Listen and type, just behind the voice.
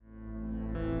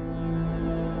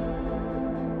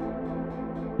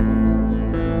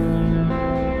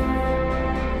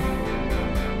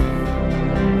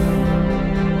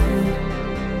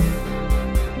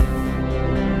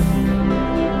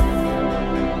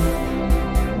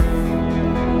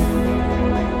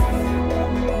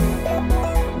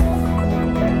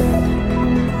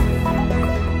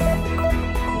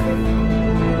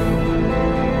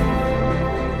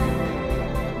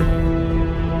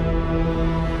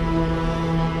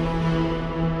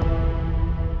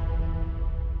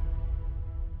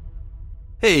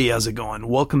Hey, how's it going?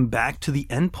 Welcome back to the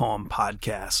End Poem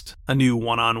Podcast, a new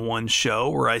one-on-one show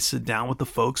where I sit down with the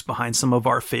folks behind some of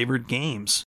our favorite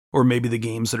games, or maybe the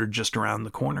games that are just around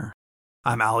the corner.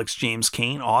 I'm Alex James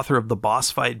Kane, author of the Boss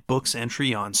Fight Books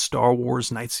entry on Star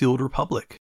Wars Knights of the Old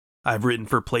Republic. I've written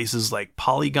for places like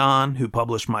Polygon, who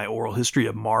published my oral history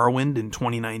of Morrowind in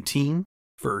 2019,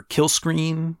 for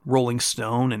Killscreen, Rolling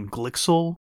Stone, and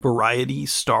Glixel, Variety,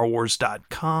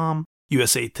 StarWars.com,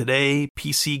 USA Today,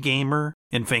 PC Gamer,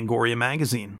 and Fangoria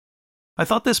Magazine. I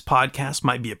thought this podcast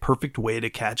might be a perfect way to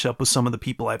catch up with some of the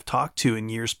people I've talked to in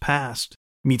years past,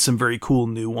 meet some very cool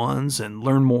new ones, and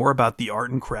learn more about the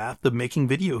art and craft of making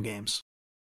video games.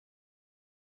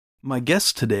 My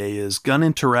guest today is Gun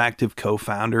Interactive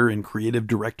co-founder and creative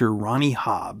director Ronnie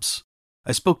Hobbs.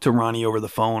 I spoke to Ronnie over the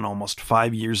phone almost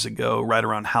 5 years ago, right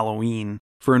around Halloween,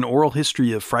 for an oral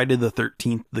history of Friday the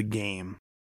 13th, the game.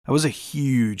 I was a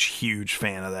huge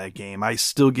fan of that game. I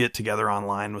still get together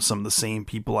online with some of the same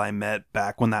people I met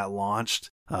back when that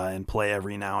launched and play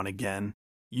every now and again,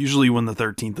 usually when the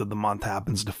 13th of the month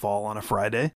happens to fall on a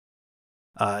Friday.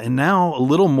 And now, a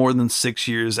little more than 6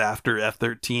 years after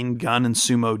F-13, Gun and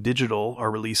Sumo Digital are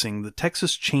releasing the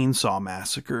Texas Chainsaw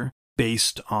Massacre,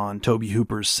 based on Tobe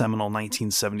Hooper's seminal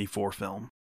 1974 film.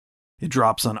 It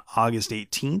drops on August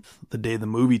 18th, the day the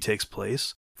movie takes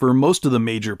place, for most of the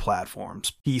major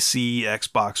platforms: PC,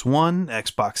 Xbox One,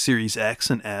 Xbox Series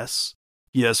X and S,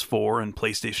 PS4, and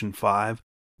PlayStation 5,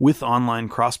 with online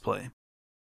crossplay.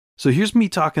 So here's me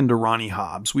talking to Ronnie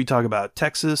Hobbs. We talk about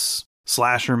Texas,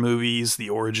 slasher movies,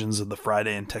 the origins of the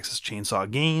Friday and Texas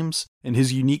Chainsaw games, and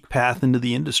his unique path into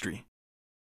the industry.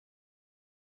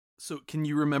 So can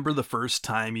you remember the first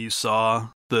time you saw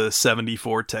the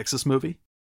 74 Texas movie?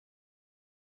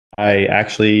 I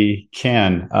actually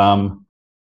can.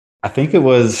 I think it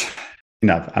was,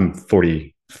 I'm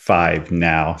 45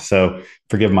 now, so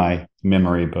forgive my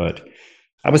memory, but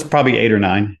I was probably 8 or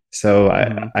 9. So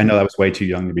I know I was way too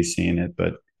young to be seeing it,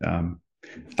 but I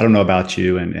don't know about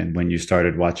you and when you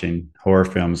started watching horror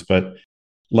films, but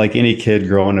like any kid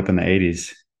growing up in the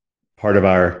 80s, part of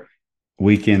our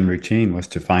weekend routine was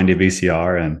to find a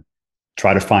VCR and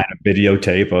try to find a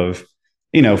videotape of,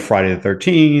 Friday the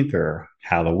 13th or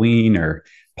Halloween or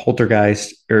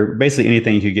Poltergeist, or basically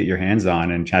anything you could get your hands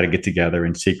on, and try to get together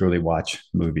and secretly watch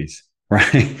movies,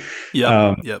 right?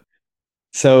 Yep.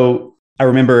 So I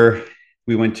remember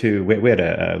we had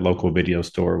a local video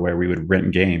store where we would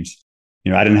rent games.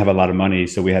 I didn't have a lot of money,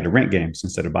 so we had to rent games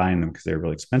instead of buying them because they were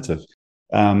really expensive.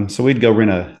 So we'd go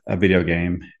rent a video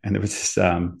game, and there was this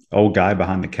old guy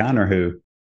behind the counter who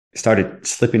started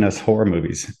slipping us horror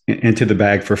movies into the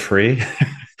bag for free.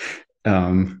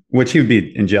 Which he would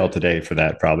be in jail today for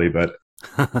that probably, but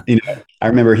I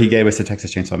remember he gave us the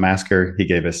Texas Chainsaw Massacre. He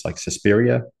gave us like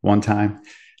Suspiria one time,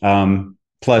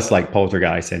 plus like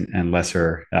Poltergeist and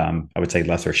lesser, I would say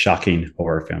lesser shocking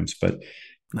horror films. But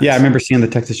nice. Yeah, I remember seeing the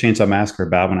Texas Chainsaw Massacre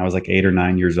about when I was like 8 or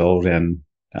 9 years old, and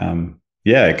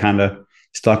it kind of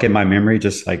stuck in my memory,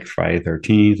 just like Friday the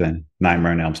 13th and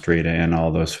Nightmare on Elm Street and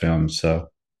all those films. So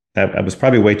I was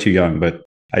probably way too young, but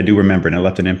I do remember, and it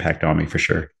left an impact on me for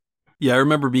sure. Yeah, I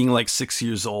remember being like 6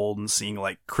 years old and seeing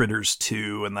like Critters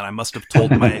 2, and then I must have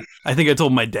told I think I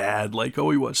told my dad, like, oh,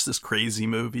 we watched this crazy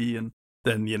movie, and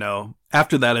then,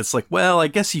 after that it's like, well, I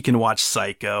guess you can watch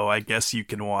Psycho, I guess you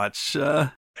can watch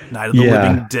Night of the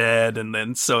Living Dead, and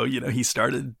then so, he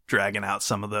started dragging out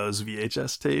some of those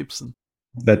VHS tapes. And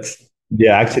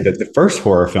Actually the first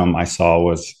horror film I saw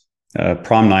was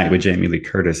Prom Night with Jamie Lee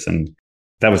Curtis, and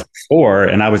that was before,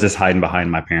 and I was just hiding behind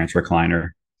my parents' recliner,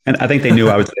 and I think they knew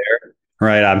I was there.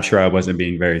 Right. I'm sure I wasn't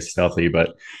being very stealthy,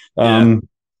 but I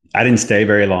didn't stay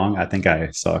very long. I think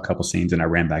I saw a couple scenes and I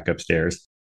ran back upstairs,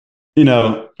 and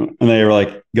they were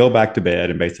like, go back to bed.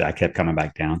 And basically I kept coming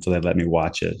back down. So they let me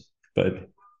watch it, but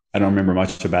I don't remember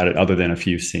much about it other than a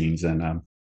few scenes. And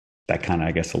that kind of,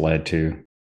 I guess, led to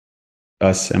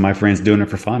us and my friends doing it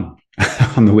for fun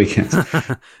on the weekends.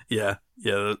 Yeah.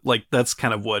 Like that's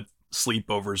kind of what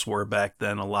sleepovers were back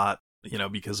then a lot,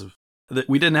 because of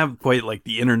we didn't have quite like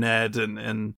the internet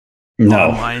and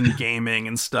online gaming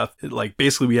and stuff. Like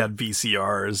basically we had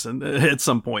VCRs and at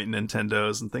some point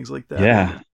Nintendos and things like that.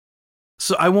 Yeah.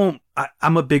 So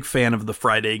I'm a big fan of the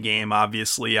Friday game.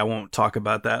 Obviously I won't talk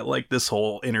about that like this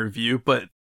whole interview, but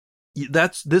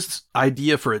this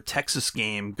idea for a Texas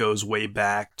game goes way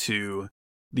back to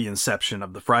the inception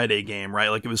of the Friday game, right?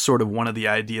 Like it was sort of one of the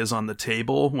ideas on the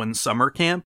table when summer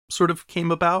camp sort of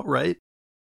came about, right?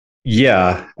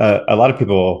 Yeah, a lot of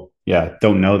people,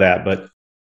 don't know that, but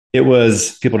it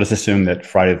was, people just assume that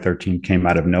Friday the 13th came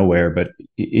out of nowhere. But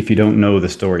if you don't know the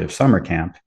story of summer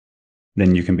camp,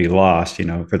 then you can be lost.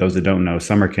 For those that don't know,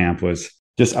 summer camp was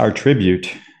just our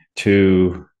tribute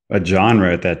to a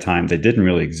genre at that time that didn't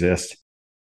really exist.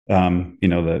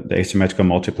 The asymmetrical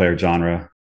multiplayer genre,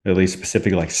 at least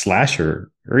specifically like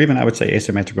slasher, or even I would say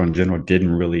asymmetrical in general,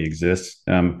 didn't really exist.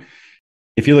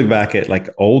 If you look back at like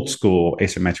old school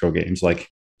asymmetrical games, like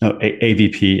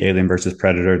AVP, Alien versus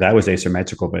Predator, that was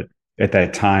asymmetrical, but at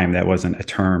that time, that wasn't a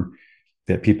term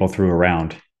that people threw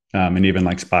around. And even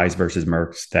like Spies versus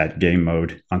Mercs, that game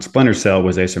mode on Splinter Cell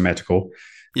was asymmetrical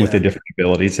with the different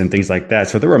abilities and things like that.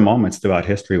 So there were moments throughout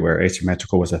history where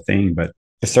asymmetrical was a thing, but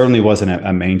it certainly wasn't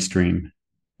a mainstream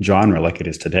genre like it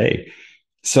is today.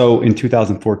 So in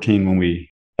 2014, when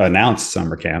we announced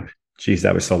Summer Camp, geez,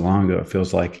 that was so long ago. It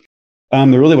feels like there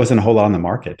really wasn't a whole lot on the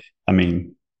market. I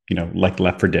mean, like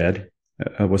Left 4 Dead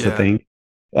was a thing,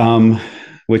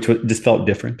 which just felt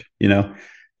different,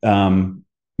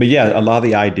 But yeah, a lot of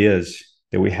the ideas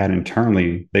that we had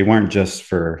internally, they weren't just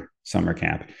for Summer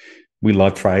Camp. We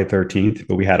loved Friday the 13th,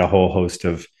 but we had a whole host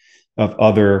of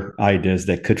other ideas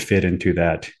that could fit into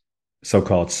that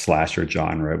so-called slasher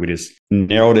genre. We just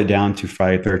narrowed it down to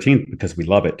Friday the 13th because we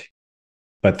love it.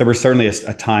 But there was certainly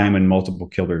a time when multiple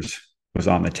killers was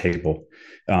on the table,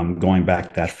 going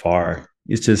back that far.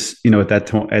 It's just, at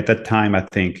that time, I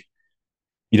think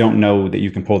you don't know that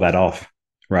you can pull that off,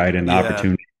 right? And the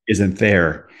opportunity isn't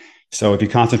there. So if you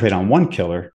concentrate on one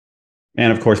killer,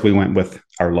 and of course we went with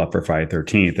our love for Friday the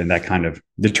 13th, and that kind of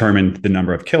determined the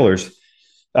number of killers.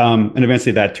 And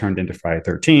eventually that turned into Friday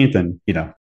the 13th,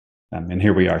 and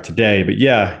here we are today. But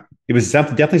yeah, it was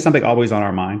definitely something always on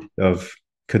our mind of,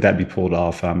 could that be pulled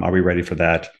off? Are we ready for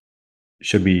that?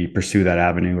 Should we pursue that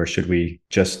avenue, or should we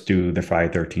just do the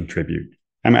Friday the 13th tribute?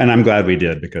 And I'm glad we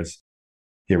did, because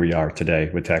here we are today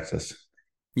with Texas.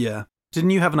 Yeah.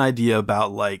 Didn't you have an idea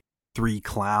about like 3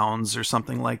 clowns or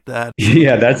something like that?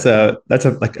 Yeah, it's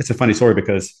a funny story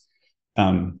because,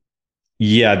 the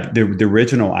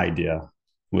original idea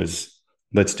was,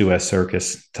 let's do a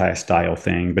circus style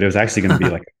thing, but it was actually going to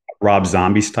be like Rob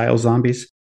Zombie style zombies.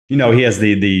 He has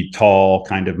the tall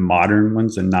kind of modern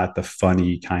ones and not the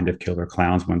funny kind of killer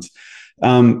clowns ones.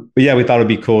 But yeah, we thought it'd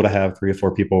be cool to have 3 or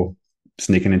 4 people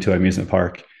sneaking into an amusement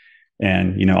park,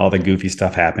 and all the goofy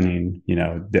stuff happening,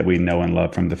 that we know and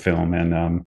love from the film,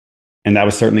 and that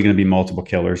was certainly going to be multiple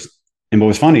killers. And what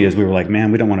was funny is we were like,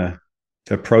 man, we don't want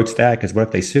to approach that, because what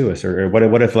if they sue us, or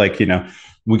what if like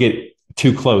we get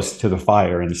too close to the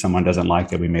fire and someone doesn't like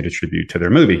that we made a tribute to their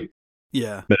movie.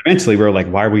 Yeah. But eventually we were like,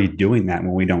 why are we doing that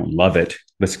when we don't love it?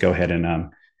 Let's go ahead and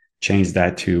change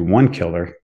that to 1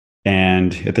 killer.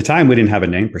 And at the time, we didn't have a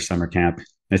name for Summer Camp.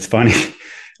 It's funny.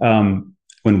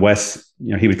 When Wes,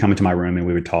 he would come into my room and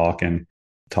we would talk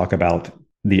about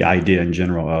the idea in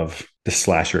general of the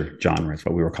slasher genre, is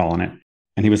what we were calling it.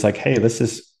 And he was like, hey,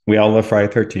 we all love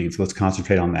Friday the 13th, so let's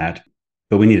concentrate on that.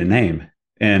 But we need a name.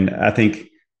 And I think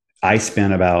I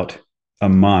spent about a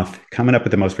month coming up with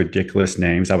the most ridiculous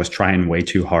names. I was trying way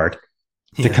too hard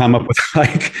to come up with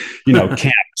like,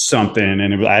 Camp something.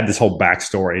 And I had this whole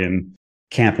backstory, and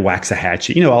Camp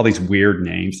Waxahachie, all these weird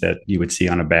names that you would see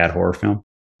on a bad horror film.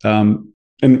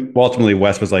 And ultimately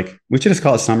Wes was like, we should just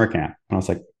call it Summer Camp. And I was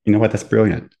like, you know what? That's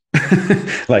brilliant.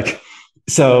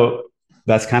 So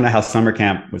that's kind of how Summer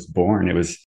Camp was born.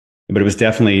 But it was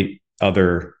definitely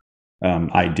other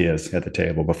ideas at the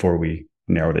table before we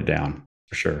narrowed it down,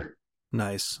 for sure.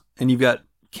 Nice. And you've got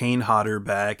Kane Hodder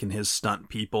back and his stunt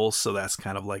people, so that's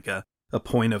kind of like a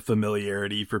point of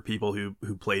familiarity for people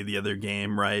who play the other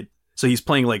game, right? So he's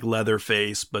playing like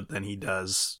Leatherface, but then he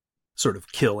does sort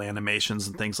of kill animations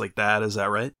and things like that. Is that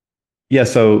right? Yeah.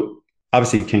 So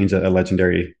obviously Kane's a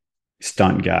legendary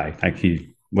stunt guy. Like,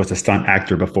 he was a stunt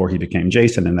actor before he became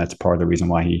Jason, and that's part of the reason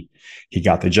why he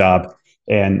got the job.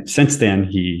 And since then,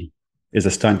 he is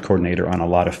a stunt coordinator on a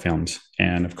lot of films.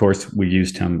 And of course, we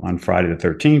used him on Friday the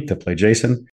 13th to play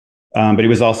Jason. But he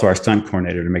was also our stunt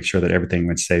coordinator to make sure that everything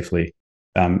went safely,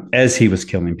 as he was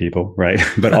killing people, right?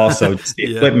 But also just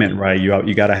the equipment, right?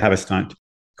 You got to have a stunt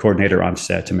coordinator on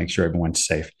set to make sure everyone's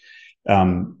safe.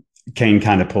 Kane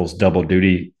kind of pulls double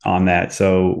duty on that.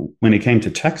 So when it came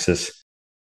to Texas,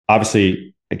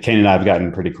 obviously Kane and I have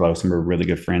gotten pretty close, and we're really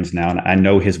good friends now. And I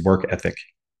know his work ethic,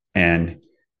 and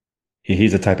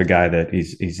he's the type of guy that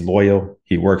he's loyal.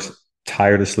 He works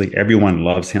tirelessly. Everyone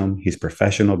loves him. He's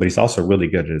professional, but he's also really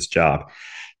good at his job.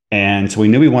 And so we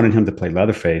knew we wanted him to play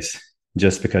Leatherface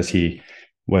just because he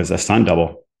was a stunt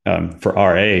double for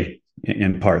RA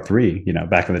in part 3,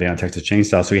 back in the day on Texas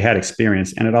Chainsaw. So he had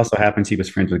experience, and it also happens he was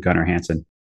friends with Gunnar Hansen.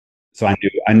 So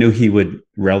I knew he would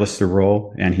relish the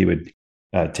role, and he would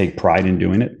take pride in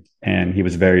doing it. And he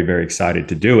was very, very excited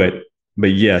to do it. But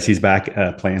yes, he's back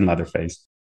playing Leatherface.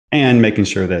 and making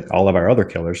sure that all of our other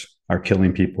killers are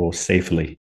killing people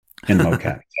safely in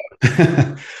mocap.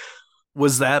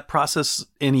 Was that process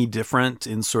any different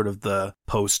in sort of the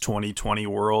post 2020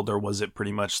 world, or was it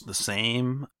pretty much the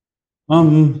same?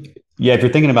 Yeah, if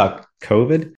you're thinking about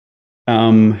COVID,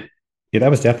 yeah, that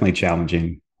was definitely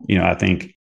challenging. I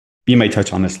think you may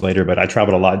touch on this later, but I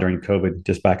traveled a lot during COVID,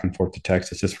 just back and forth to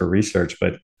Texas just for research.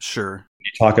 But sure,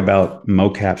 you talk about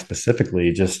mocap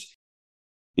specifically, just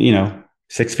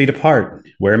 6 feet apart,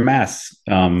 wear masks.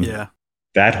 Yeah.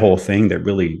 That whole thing that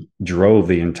really drove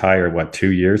the entire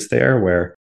 2 years there,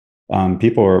 where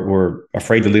people were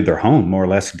afraid to leave their home, more or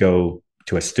less go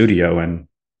to a studio and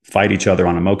fight each other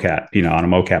on a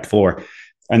mocap floor.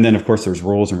 And then, of course, there's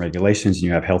rules and regulations, and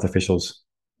you have health officials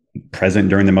present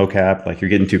during the mocap, like you're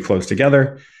getting too close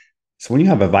together. So when you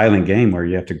have a violent game where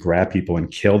you have to grab people and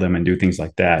kill them and do things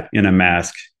like that in a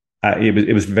mask,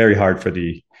 it was very hard for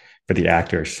the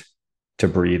actors to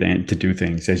breathe and to do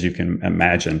things, as you can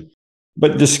imagine.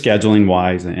 But just scheduling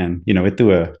wise, and it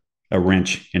threw a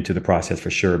wrench into the process for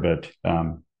sure. But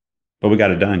we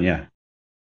got it done. Yeah.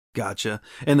 Gotcha.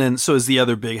 And then, so is the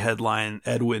other big headline,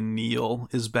 Edwin Neal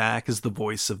is back as the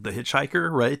voice of the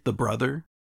hitchhiker, right? The brother.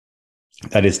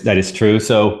 That is true.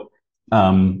 So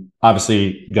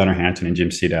obviously Gunnar Hansen and Jim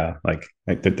Siedow, like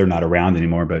they're not around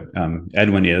anymore, but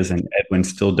Edwin is, and Edwin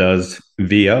still does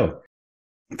VO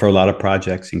for a lot of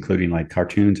projects, including like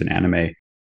cartoons and anime.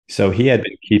 So he had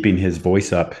been keeping his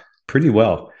voice up pretty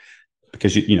well,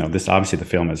 because this, obviously the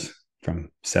film is from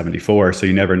 1974, so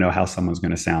you never know how someone's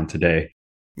going to sound today.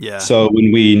 Yeah. So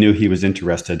when we knew he was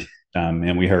interested,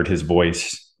 and we heard his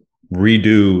voice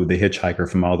redo the hitchhiker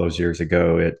from all those years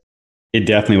ago, it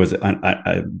definitely was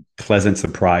a pleasant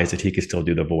surprise that he could still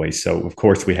do the voice. So of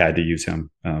course we had to use him.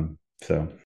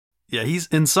 Yeah, he's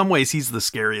in some ways he's the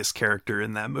scariest character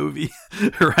in that movie,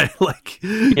 right? Like,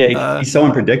 yeah, he's so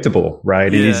unpredictable,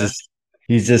 right? And yeah.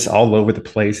 he's just all over the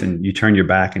place, and you turn your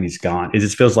back and he's gone. It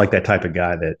just feels like that type of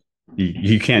guy that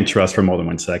you can't trust for more than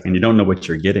 1 second. You don't know what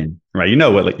you're getting, right? You know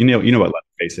what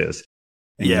Leatherface is,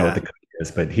 and you know what the cookie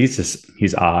is, but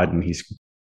he's odd, and he's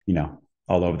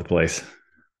all over the place.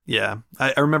 Yeah,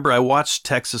 I remember I watched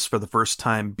Texas for the first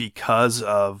time because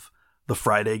of the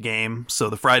Friday game. So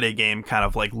the Friday game kind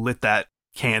of like lit that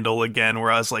candle again,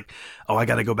 where I was like, oh, I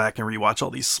got to go back and rewatch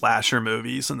all these slasher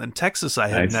movies. And then Texas, I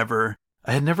had never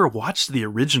watched the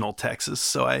original Texas,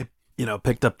 so I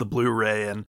picked up the Blu-ray,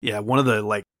 and yeah, one of the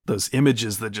like those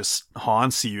images that just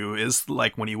haunts you is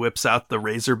like when he whips out the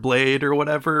razor blade or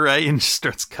whatever, right, and just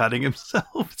starts cutting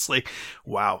himself. It's like,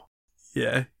 wow,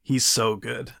 yeah, he's so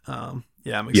good.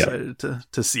 Yeah, I'm excited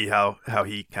to see how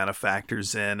he kind of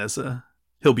factors in as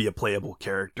he'll be a playable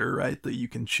character, right, that you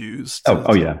can choose.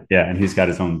 Yeah, and he's got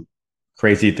his own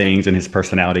crazy things, and his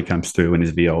personality comes through in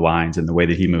his VO lines and the way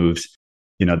that he moves.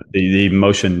 The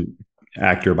motion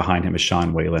actor behind him is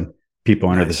Sean Whalen, People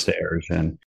Under the Stairs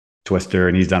and Twister,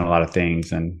 and he's done a lot of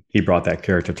things, and he brought that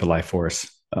character to life for us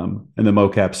in the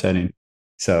mocap setting.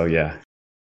 So yeah.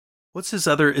 What's his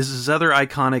other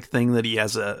iconic thing that he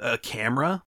has a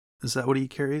camera? Is that what he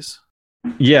carries?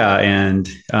 Yeah, and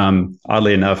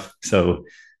oddly enough, so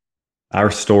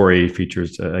our story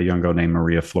features a young girl named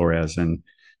Maria Flores, and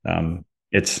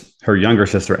it's her younger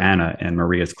sister Anna and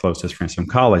Maria's closest friends from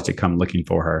college that come looking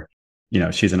for her.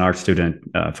 She's an art student,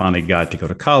 finally got to go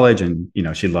to college, and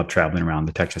she loved traveling around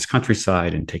the Texas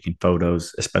countryside and taking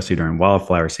photos, especially during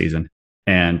wildflower season.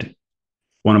 And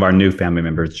one of our new family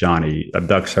members, Johnny,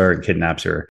 abducts her and kidnaps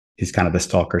her. He's kind of the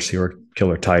stalker serial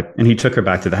killer type, and he took her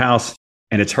back to the house.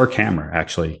 And it's her camera,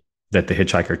 actually, that the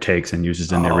hitchhiker takes and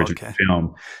uses in the original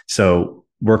film. So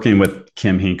working with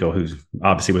Kim Hinkle, who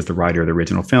obviously was the writer of the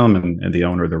original film and the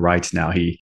owner of the rights now,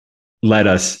 he let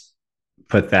us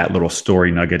put that little story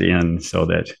nugget in so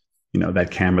that,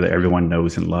 that camera that everyone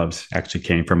knows and loves actually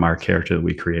came from our character that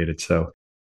we created. So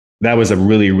that was a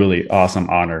really, really awesome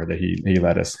honor that he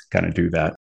let us kind of do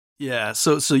that. Yeah.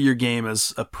 So your game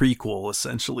is a prequel,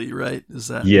 essentially, right? Is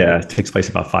that? Yeah. It takes place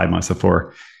about 5 months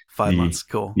before. 5 months.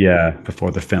 Cool. Yeah.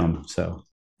 Before the film. So.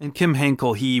 And Kim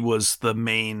Henkel, he was the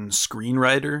main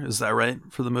screenwriter. Is that right,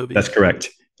 for the movie? That's correct.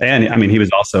 And I mean, he was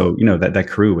also, that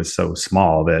crew was so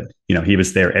small that, he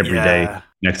was there every day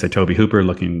next to Toby Hooper,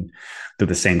 looking through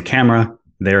the same camera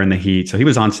there in the heat. So he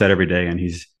was on set every day, and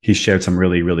he shared some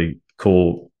really, really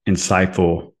cool,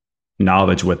 insightful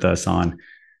knowledge with us on,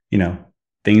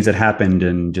 things that happened,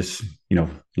 and just,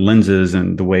 lenses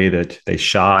and the way that they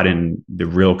shot and the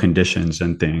real conditions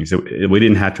and things. We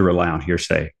didn't have to rely on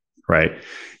hearsay, right?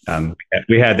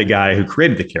 We had the guy who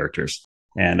created the characters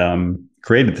and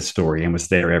created the story and was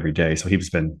there every day. So he's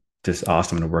been just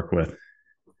awesome to work with.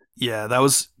 Yeah, that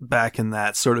was back in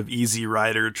that sort of Easy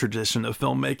Rider tradition of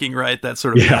filmmaking, right? That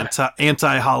sort of Yeah.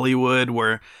 anti-Hollywood,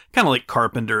 where kind of like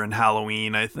Carpenter and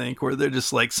Halloween, I think, where they're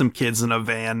just like some kids in a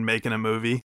van making a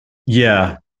movie.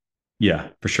 Yeah. Yeah,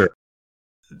 for sure.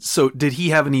 So did he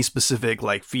have any specific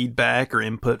like feedback or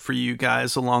input for you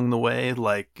guys along the way?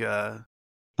 Like,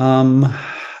 Um,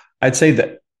 I'd say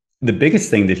that the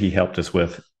biggest thing that he helped us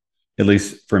with, at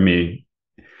least for me,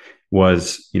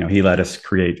 was, he let us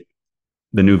create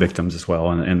the new victims as well,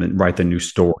 and then write the new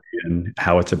story and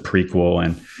how it's a prequel.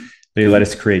 And they let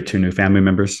us create two new family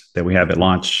members that we have at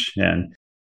launch. And,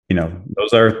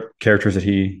 those are characters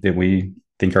that we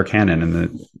think are canon and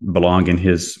that belong in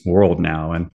his world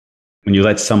now. And when you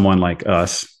let someone like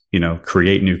us,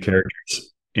 create new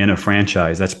characters in a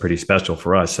franchise, that's pretty special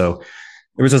for us. So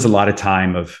there was just a lot of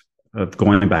time of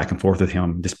going back and forth with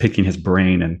him, just picking his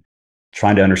brain and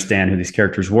trying to understand who these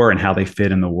characters were and how they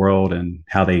fit in the world and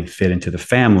how they fit into the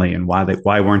family and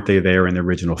why weren't they there in the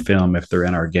original film if they're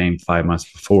in our game 5 months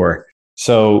before.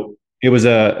 So it was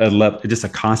just a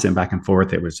constant back and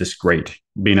forth. It was just great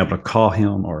being able to call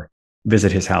him or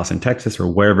visit his house in Texas or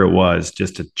wherever it was,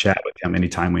 just to chat with him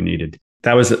anytime we needed.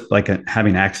 That was like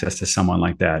having access to someone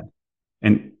like that,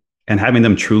 and having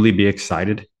them truly be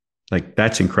excited. Like,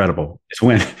 that's incredible. It's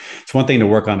one thing to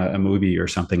work on a movie or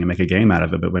something and make a game out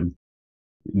of it, but when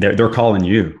they're calling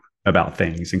you about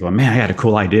things and going, man, I had a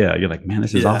cool idea. You're like, man,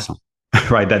 this is awesome.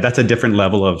 Right. That's a different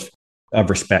level of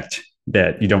respect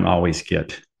that you don't always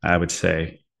get, I would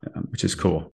say, which is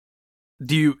cool.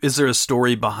 Is there a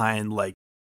story behind like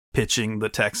pitching the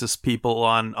Texas people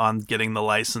on getting the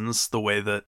license the way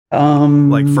that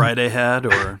like Friday had,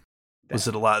 or was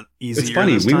it a lot easier?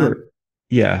 It's funny.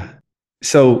 Yeah.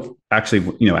 So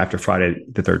actually, after Friday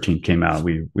the 13th came out,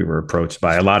 we were approached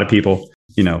by a lot of people,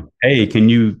 hey, can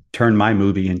you turn my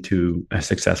movie into a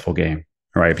successful game?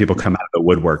 All right. People come out of the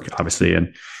woodwork, obviously.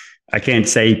 And I can't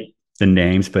say the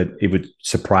names, but it would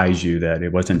surprise you that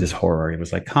it wasn't just horror. It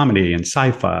was like comedy and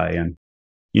sci-fi. And,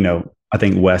 I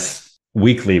think Wes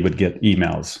Weekly would get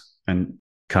emails and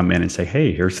come in and say,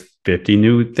 hey, here's 50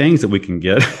 new things that we can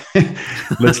get.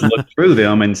 Let's look through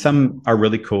them. And some are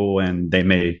really cool and they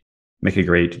may make a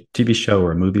great TV show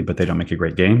or a movie, but they don't make a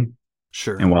great game.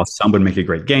 Sure. And while some would make a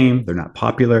great game, they're not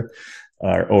popular,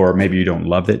 or maybe you don't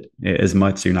love it as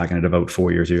much, so you're not going to devote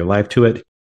 4 years of your life to it.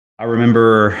 I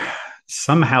remember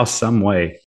somehow, some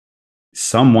way,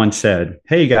 someone said,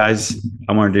 hey guys,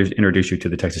 I wanted to introduce you to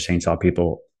the Texas Chainsaw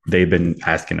people. They've been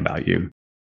asking about you.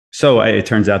 So it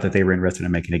turns out that they were interested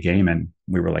in making a game, and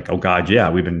we were like, oh God, yeah,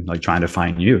 we've been like trying to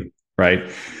find you.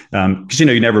 Right. Because,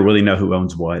 you never really know who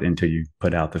owns what until you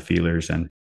put out the feelers. And,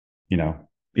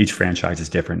 each franchise is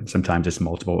different. Sometimes it's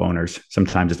multiple owners.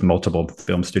 Sometimes it's multiple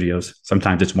film studios.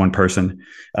 Sometimes it's one person.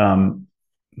 So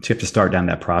you have to start down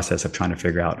that process of trying to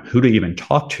figure out who to even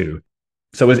talk to.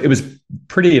 So it was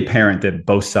pretty apparent that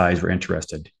both sides were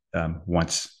interested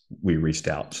once we reached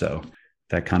out. So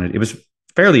it was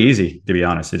fairly easy, to be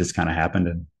honest. It just kind of happened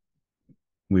and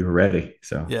we were ready.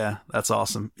 So yeah, that's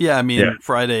awesome. Yeah, I mean,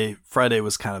 Friday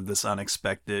was kind of this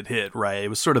unexpected hit, right? It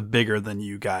was sort of bigger than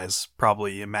you guys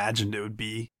probably imagined it would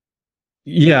be.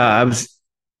 Yeah, I was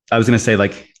going to say,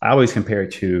 like, I always compare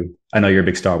it to, I know you're a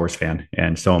big Star Wars fan,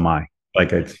 and so am I.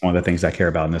 Like, it's one of the things I care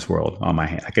about in this world on my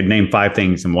hand. I could name 5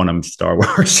 things and one of them Star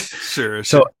Wars. Sure.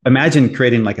 So imagine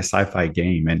creating like a sci-fi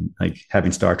game and like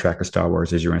having Star Trek or Star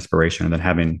Wars as your inspiration, and then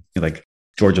having like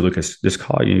George Lucas just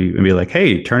call you and be like,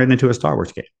 hey, turn it into a Star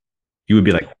Wars game. You would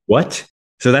be like, what?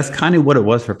 So that's kind of what it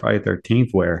was for Friday the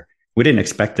 13th, where we didn't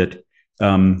expect it.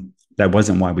 That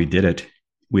wasn't why we did it.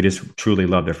 We just truly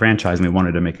loved the franchise and we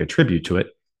wanted to make a tribute to it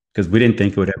because we didn't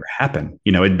think it would ever happen.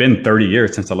 It'd been 30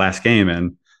 years since the last game.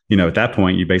 And, at that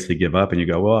point, you basically give up and you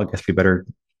go, well, I guess we better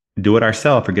do it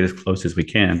ourselves or get as close as we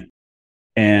can.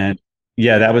 And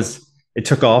yeah, it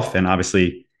took off. And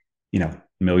obviously,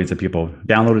 millions of people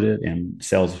downloaded it and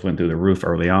sales went through the roof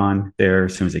early on there.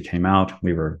 As soon as it came out,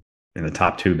 we were in the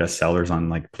top 2 best sellers on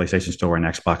like PlayStation Store and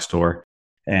Xbox Store.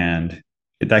 And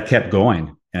that kept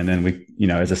going. And then we,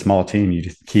 as a small team, you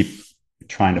just keep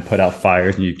trying to put out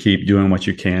fires and you keep doing what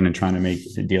you can and trying to make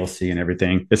the DLC and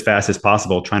everything as fast as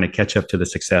possible, trying to catch up to the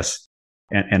success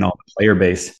and all the player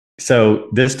base. So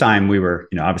this time we were,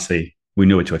 obviously we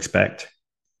knew what to expect.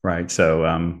 Right. So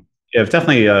it was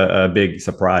definitely a big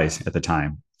surprise at the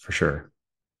time, for sure.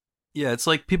 Yeah, it's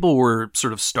like people were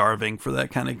sort of starving for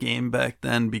that kind of game back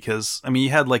then because, I mean, you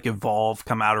had like Evolve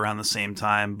come out around the same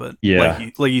time, but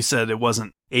like you said, it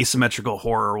wasn't asymmetrical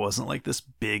horror, wasn't like this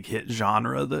big hit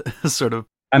genre that sort of,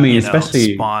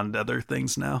 especially spawned other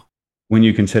things now. When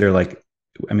you consider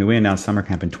we announced Summer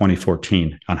Camp in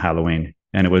 2014 on Halloween,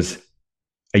 and it was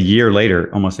a year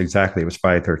later, almost exactly, it was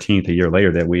Friday 13th, a year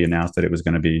later that we announced that it was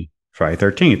going to be Friday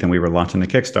 13th, and we were launching the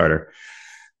Kickstarter.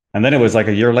 And then it was like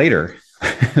a year later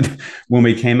when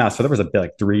we came out. So there was a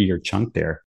like 3-year chunk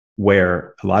there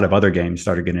where a lot of other games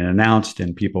started getting announced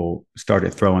and people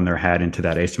started throwing their hat into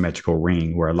that asymmetrical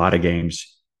ring where a lot of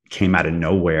games came out of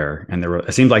nowhere. And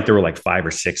it seemed like there were like 5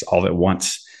 or 6 all at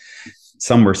once.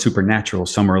 Some were supernatural,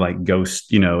 some were like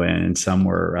ghost, and some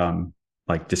were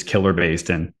like just killer based.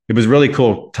 And it was really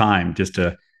cool time just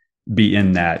to be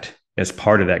in that as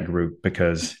part of that group,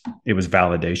 because it was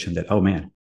validation that, oh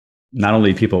man, not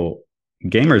only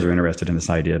gamers are interested in this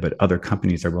idea, but other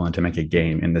companies are willing to make a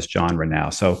game in this genre now.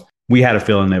 So we had a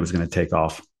feeling that it was going to take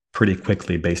off pretty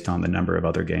quickly based on the number of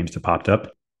other games that popped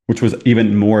up, which was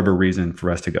even more of a reason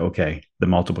for us to go, okay, the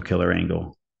multiple killer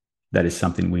angle, that is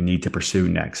something we need to pursue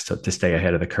next to stay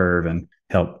ahead of the curve and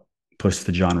help push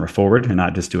the genre forward and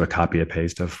not just do a copy and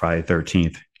paste of Friday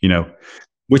 13th,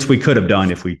 which we could have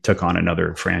done if we took on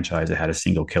another franchise that had a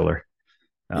single killer.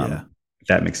 If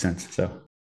that makes sense. So.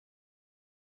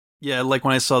 Yeah, like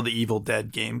when I saw the Evil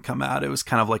Dead game come out, it was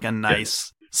kind of like a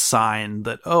nice sign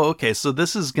that, oh, okay, so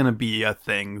this is going to be a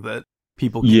thing that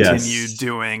people continue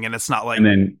doing, and it's not like,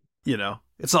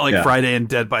 it's not like Friday and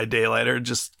Dead by Daylight are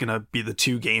just going to be the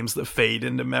 2 games that fade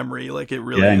into memory. Like it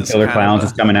really is. And Killer Clowns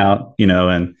is coming out,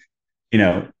 and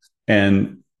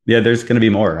there's going to be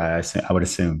more, I would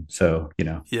assume. So,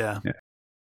 Yeah.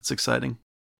 It's exciting.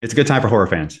 It's a good time for horror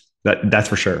fans. That's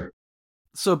for sure.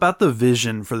 So about the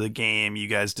vision for the game, you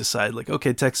guys decide like,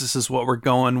 okay, Texas is what we're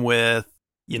going with.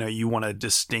 You want to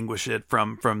distinguish it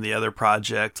from the other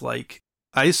project. Like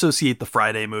I associate the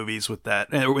Friday movies with that,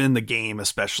 and in the game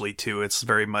especially too. It's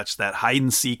very much that hide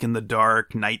and seek in the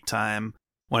dark, nighttime.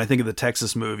 When I think of the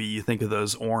Texas movie, you think of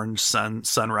those orange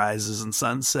sunrises and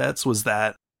sunsets. Was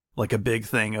that like a big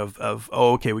thing of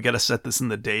oh, okay, we got to set this in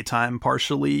the daytime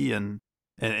partially and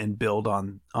build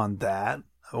on that?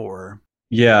 Or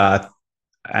yeah.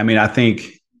 I mean, I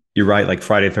think you're right. Like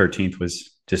Friday 13th was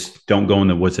just don't go in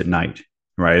the woods at night,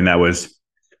 right? And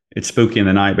it's spooky in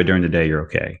the night, but during the day, you're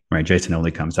okay, right? Jason only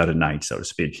comes out at night, so to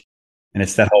speak. And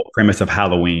it's that whole premise of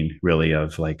Halloween, really,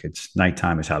 of like it's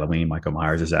nighttime, it's Halloween, Michael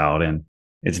Myers is out, and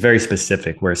it's very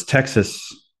specific. Whereas Texas,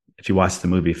 if you watch the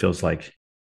movie, feels like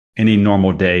any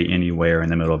normal day anywhere in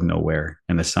the middle of nowhere,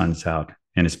 and the sun's out,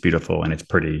 and it's beautiful, and it's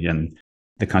pretty, and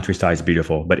the countryside is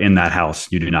beautiful. But in that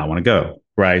house, you do not want to go.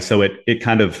 Right. So it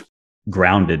kind of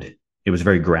grounded. It was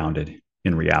very grounded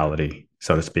in reality,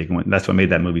 so to speak. And that's what made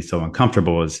that movie so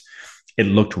uncomfortable is it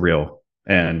looked real.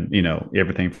 And,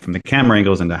 everything from the camera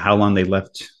angles and to how long they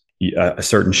left a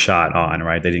certain shot on,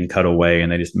 right? They didn't cut away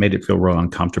and they just made it feel real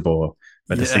uncomfortable.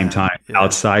 But at the same time,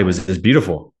 outside was just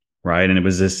beautiful. Right. And it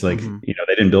was just like,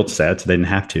 they didn't build sets. They didn't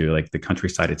have to. Like the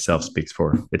countryside itself speaks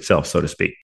for itself, so to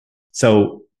speak.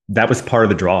 So that was part of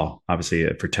the draw, obviously,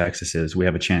 for Texas is we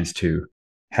have a chance to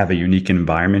have a unique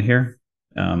environment here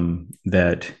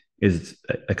that is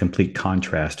a complete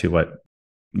contrast to what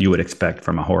you would expect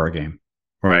from a horror game,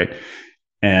 right?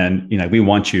 And, we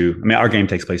want our game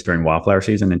takes place during wildflower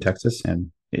season in Texas.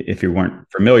 And if you weren't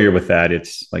familiar with that,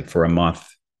 it's like for a month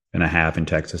and a half in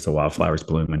Texas, the wildflowers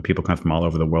bloom and people come from all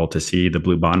over the world to see the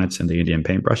blue bonnets and the Indian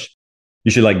paintbrush.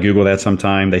 You should like Google that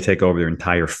sometime. They take over their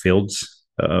entire fields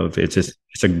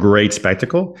it's a great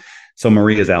spectacle. So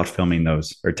Maria's out filming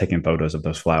those or taking photos of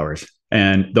those flowers,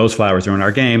 and those flowers are in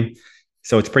our game.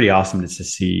 So it's pretty awesome to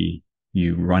see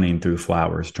you running through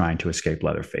flowers trying to escape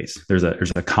Leatherface. There's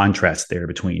a contrast there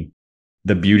between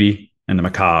the beauty and the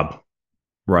macabre,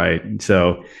 right?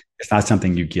 So it's not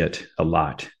something you get a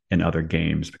lot in other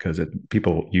games because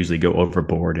people usually go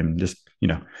overboard and just,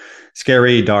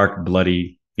 scary, dark,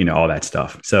 bloody, all that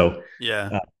stuff. So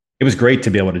it was great to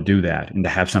be able to do that and to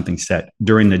have something set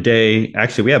during the day.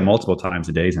 Actually, we have multiple times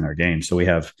of days in our game. So we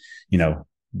have,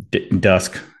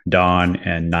 dusk, dawn,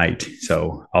 and night.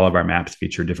 So all of our maps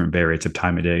feature different variants of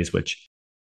time of days, which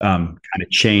kind of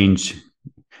change.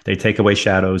 They take away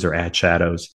shadows or add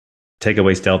shadows, take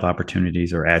away stealth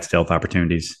opportunities or add stealth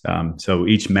opportunities. So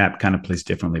each map kind of plays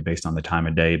differently based on the time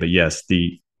of day. But yes,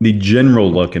 the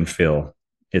general look and feel,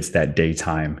 it's that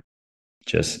daytime,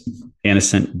 just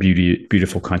innocent,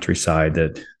 beautiful countryside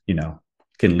that,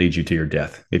 can lead you to your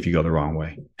death if you go the wrong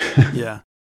way. Yeah.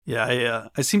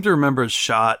 I seem to remember a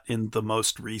shot in the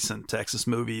most recent Texas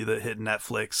movie that hit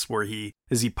Netflix where he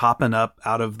popping up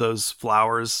out of those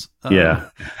flowers.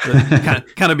 That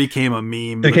kind of became a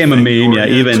meme. Became a meme. Yeah.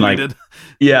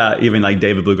 Even like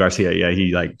David Blue Garcia. Yeah.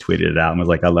 He like tweeted it out and was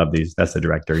like, I love these. That's the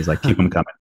director. He's like, keep them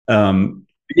coming.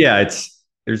 There's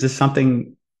just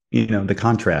something, the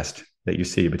contrast that you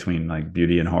see between like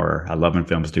beauty and horror. I love when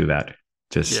films do that.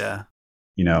 Just,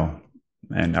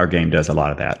 And our game does a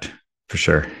lot of that for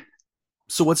sure.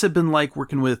 So what's it been like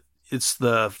working with, it's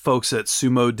the folks at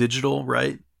Sumo Digital,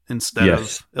 right? Instead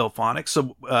Yes. of Ilphonic.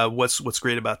 So what's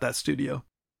great about that studio?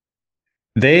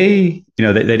 They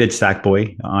did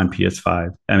Sackboy on PS5.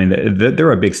 I mean,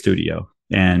 they're a big studio,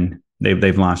 and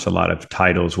they've launched a lot of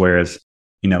titles. Whereas,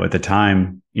 at the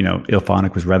time,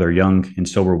 Ilphonic was rather young, and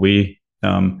so were we.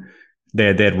 They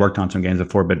had worked on some games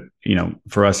before, but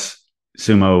for us,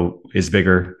 Sumo is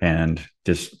bigger, and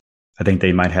just I think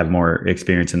they might have more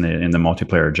experience in the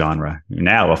multiplayer genre.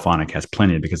 Now, Ilphonic has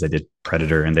plenty because they did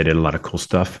Predator and they did a lot of cool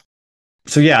stuff.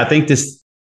 So yeah, I think it's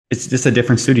just a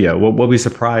different studio. What we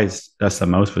surprised us the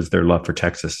most was their love for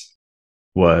Texas.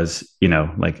 Was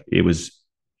like it was.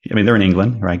 I mean, they're in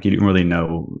England, right? You didn't really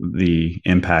know the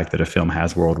impact that a film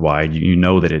has worldwide. You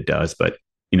know that it does, but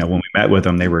when we met with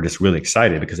them, they were just really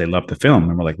excited because they loved the film,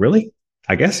 and we're like, really?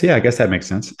 I guess that makes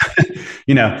sense.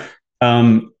 you know,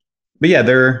 but yeah,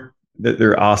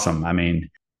 they're awesome. I mean,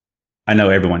 I know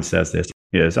everyone says this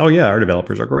is, oh yeah, our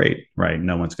developers are great, right?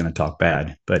 No one's going to talk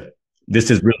bad, but this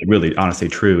is really, really honestly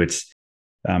true. It's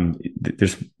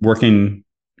there's working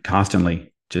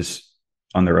constantly just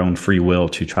on their own free will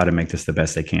to try to make this the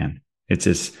best they can. It's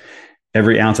just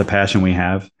every ounce of passion we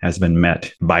have has been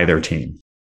met by their team.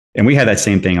 And we had that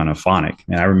same thing on Aphonic.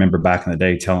 And I remember back in the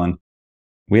day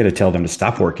we had to tell them to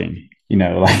stop working,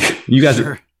 like you guys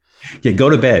Sure. go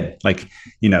to bed. Like,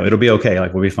 it'll be okay.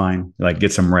 Like we'll be fine. Like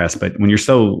get some rest. But when you're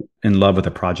so in love with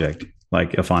a project,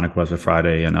 like Aphonic was with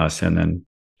Friday and us, and then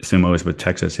Sumo is with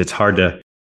Texas, it's hard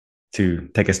to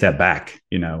take a step back,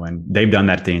 and they've done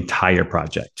that the entire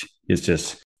project. It's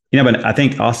just, but I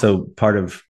think also part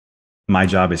of my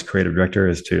job as creative director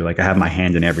is to I have my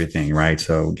hand in everything, right?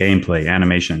 So gameplay,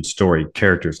 animation, story,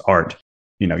 characters, art,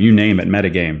 you name it,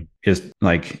 metagame is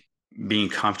like being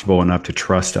comfortable enough to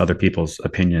trust other people's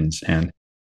opinions.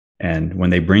 And when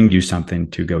they bring you something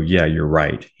to go, yeah, you're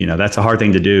right. That's a hard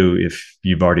thing to do if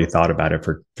you've already thought about it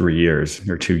for 3 years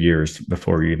or 2 years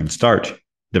before you even start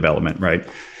development, right?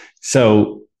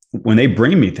 So when they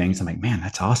bring me things, I'm like, man,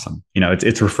 that's awesome.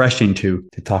 It's refreshing to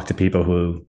talk to people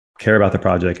who care about the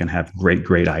project and have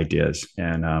great ideas.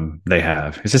 And they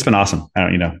have. It's just been awesome. I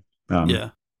don't.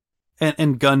 Yeah.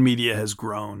 And Gun Media has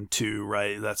grown too,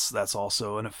 right? That's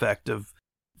also an effect of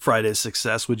Friday's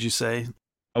success, would you say?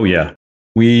 Oh yeah.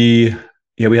 We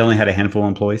only had a handful of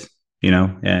employees,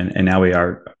 and now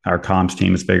our comms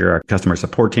team is bigger. Our customer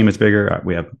support team is bigger.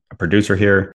 We have a producer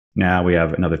here. Now we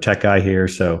have another tech guy here.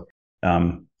 So,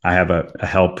 I have a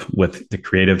help with the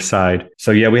creative side.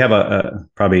 So yeah, we have a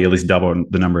probably at least double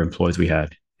the number of employees we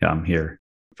had here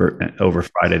for over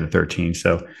Friday the 13th.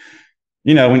 So,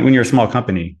 when you're a small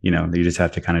company, you just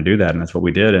have to kind of do that. And that's what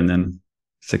we did. And then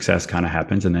success kind of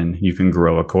happens, and then you can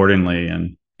grow accordingly,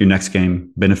 and your next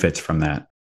game benefits from that.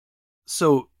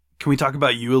 So can we talk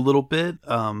about you a little bit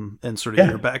and sort of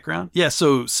your background? Yeah.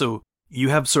 So you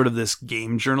have sort of this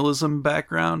game journalism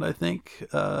background, I think,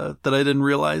 that I didn't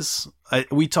realize.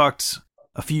 We talked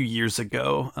a few years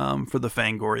ago for the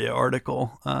Fangoria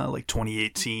article, like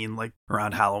 2018, like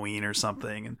around Halloween or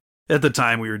something. And at the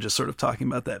time, we were just sort of talking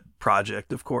about that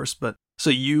project, of course. But so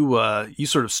you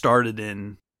sort of started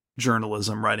in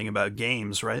journalism, writing about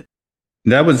games, right?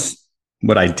 That was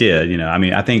what I did. I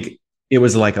mean, I think it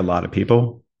was like a lot of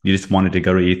people. You just wanted to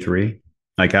go to E3.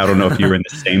 Like, I don't know if you were in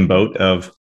the same boat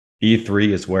of E3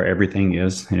 is where everything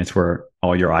is, and it's where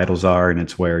all your idols are, and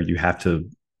it's where you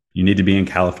need to be in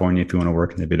California if you want to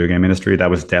work in the video game industry.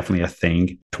 That was definitely a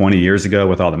thing 20 years ago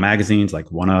with all the magazines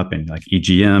like One Up and like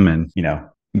EGM and,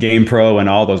 Game Pro and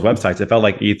all those websites. It felt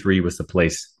like E3 was the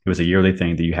place. It was a yearly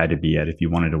thing that you had to be at if you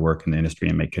wanted to work in the industry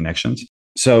and make connections.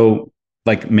 So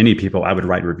like many people, I would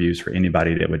write reviews for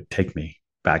anybody that would take me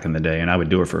back in the day, and I would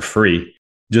do it for free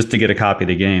just to get a copy of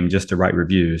the game, just to write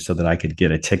reviews so that I could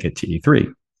get a ticket to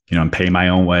E3. And pay my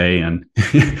own way. And,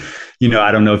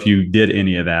 I don't know if you did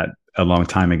any of that a long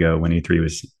time ago when E3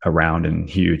 was around and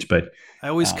huge, but I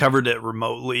always covered it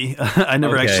remotely. I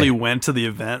never actually went to the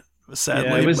event, sadly.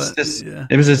 Yeah,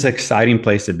 it was this exciting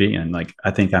place to be in. Like,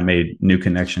 I think I made new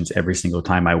connections every single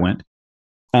time I went.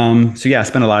 So yeah, I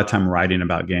spent a lot of time writing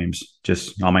about games,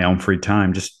 just on my own free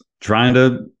time, just trying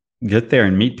to get there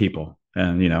and meet people.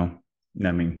 And,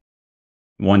 I mean,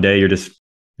 one day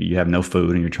you have no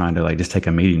food and you're trying to just take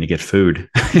a meeting to get food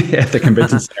at the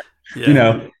convention center,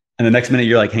 and the next minute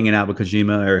you're hanging out with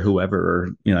Kojima or whoever, or,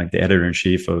 like the editor in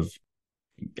chief of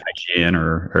IGN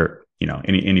or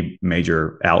any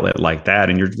major outlet like that.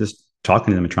 And you're just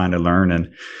talking to them and trying to learn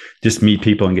and just meet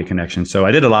people and get connections. So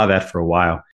I did a lot of that for a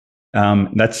while.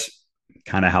 That's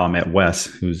kind of how I met Wes,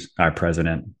 who's our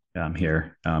president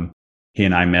here. He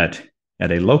and I met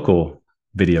at a local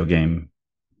video game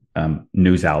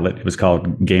news outlet. It was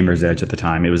called Gamers Edge at the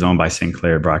time. It was owned by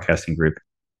Sinclair Broadcasting Group.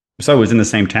 So it was in the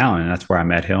same town, and that's where I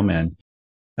met him. And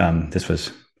this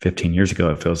was 15 years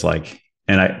ago, it feels like.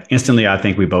 And I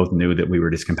think we both knew that we were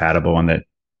just compatible and that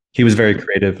he was very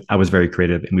creative. I was very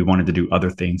creative, and we wanted to do other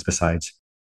things besides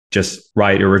just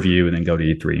write a review and then go to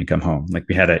E3 and come home. Like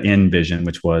we had an end vision,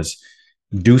 which was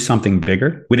do something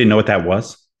bigger. We didn't know what that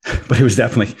was, but it was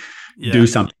definitely do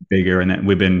something bigger. And then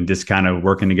we've been just kind of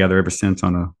working together ever since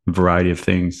on a variety of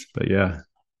things. But yeah.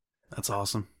 That's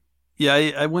awesome. Yeah,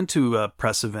 I went to a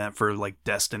press event for like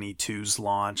Destiny 2's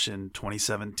launch in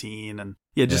 2017. And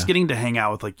just getting to hang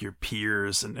out with like your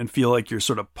peers and feel like you're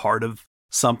sort of part of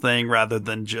something rather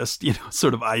than just,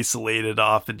 sort of isolated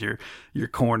off in your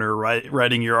corner,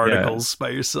 writing your articles by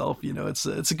yourself.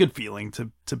 It's a good feeling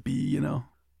to be,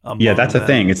 that's the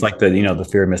thing. It's like the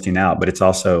fear of missing out, but it's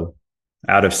also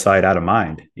out of sight, out of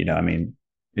mind. I mean,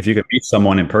 if you could meet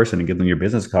someone in person and give them your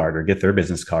business card or get their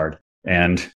business card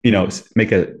and,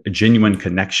 make a genuine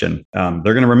connection, they're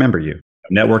going to remember you.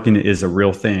 Networking is a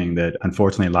real thing that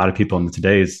unfortunately a lot of people in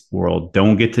today's world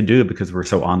don't get to do because we're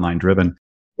so online driven.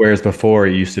 Whereas before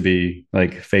it used to be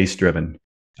like face driven,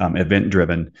 event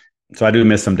driven. So I do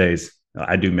miss some days.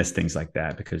 I do miss things like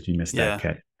that because you miss that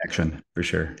connection for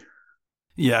sure.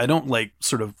 Yeah, I don't like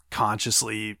sort of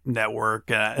consciously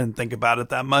network and think about it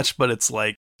that much, but it's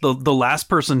like the last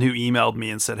person who emailed me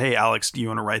and said, "Hey, Alex, do you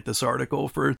want to write this article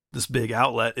for this big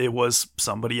outlet?" It was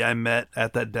somebody I met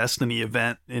at that Destiny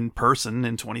event in person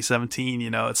in 2017.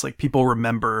 It's like people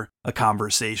remember a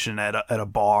conversation at a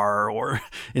bar or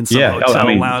in some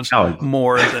hotel lounge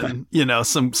more than,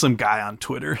 some guy on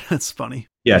Twitter. That's funny.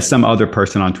 Yeah, some other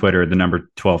person on Twitter, the number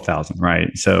 12,000, right?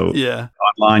 So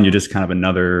online, you're just kind of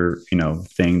another,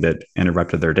 thing that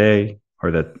interrupted their day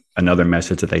or that another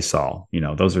message that they saw.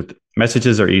 Those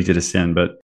messages are easy to send,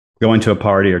 but going to a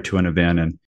party or to an event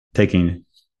and taking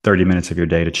 30 minutes of your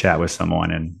day to chat with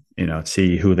someone and,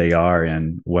 see who they are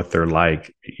and what they're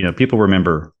like, people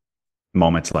remember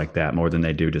moments like that more than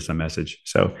they do just a message.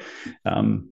 So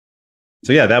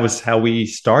that was how we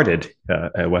started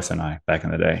at Wes and I back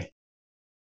in the day.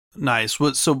 Nice.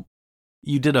 So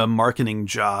you did a marketing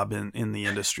job in the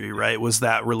industry, right? Was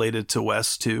that related to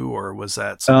Wes too, or was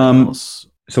that something else?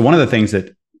 So one of the things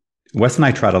that Wes and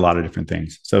I tried a lot of different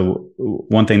things. So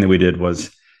one thing that we did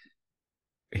was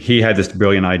he had this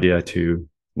brilliant idea to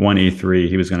one E3.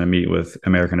 He was going to meet with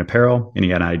American Apparel, and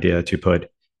he had an idea to put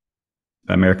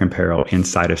American Apparel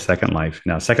inside of Second Life.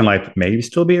 Now, Second Life may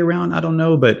still be around. I don't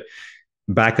know. But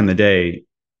back in the day,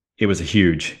 it was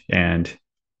huge. And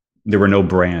there were no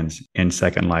brands in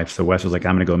Second Life. So Wes was like,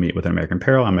 I'm going to go meet with American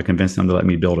Apparel. I'm going to convince them to let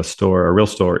me build a real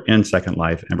store in Second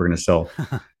Life. And we're going to sell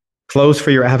clothes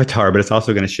for your avatar, but it's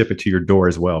also going to ship it to your door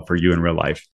as well for you in real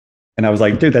life. And I was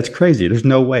like, dude, that's crazy. There's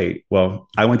no way. Well,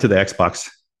 I went to the Xbox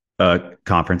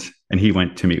conference and he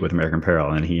went to meet with American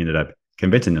Apparel and he ended up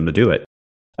convincing them to do it.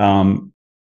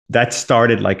 That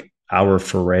started like our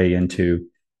foray into,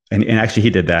 and actually he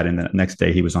did that. And the next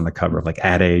day he was on the cover of like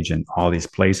Ad Age and all these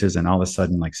places. And all of a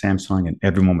sudden like Samsung and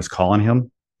everyone was calling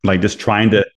him, like just trying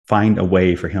to find a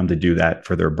way for him to do that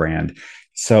for their brand.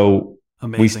 So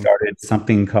amazing. We started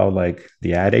something called like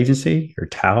the Ad Agency or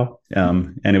TAO.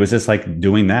 And it was just like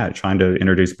doing that, trying to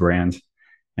introduce brands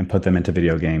and put them into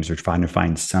video games or trying to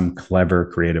find some clever,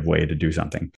 creative way to do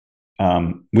something.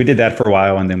 We did that for a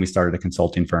while. And then we started a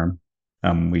consulting firm.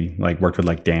 We like worked with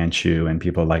like Dan Chu and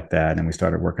people like that. And we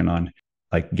started working on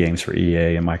like games for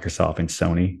EA and Microsoft and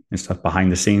Sony and stuff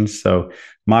behind the scenes. So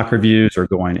mock reviews or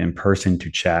going in person to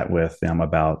chat with them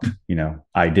about,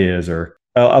 ideas or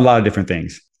a lot of different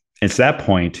things. It's that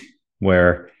point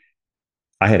where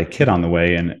I had a kid on the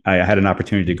way and I had an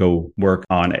opportunity to go work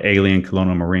on Alien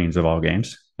Colonial Marines of all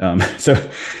games. So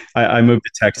I moved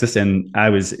to Texas and I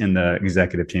was in the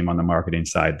executive team on the marketing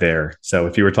side there. So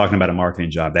if you were talking about a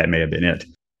marketing job, that may have been it.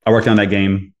 I worked on that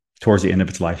game towards the end of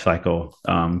its life cycle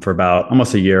for about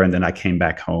almost a year. And then I came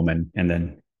back home and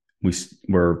then we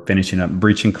were finishing up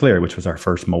Breach and Clear, which was our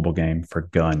first mobile game for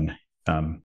Gun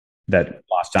that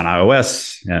launched on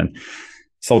iOS and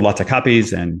sold lots of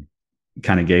copies and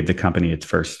kind of gave the company its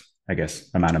first, I guess,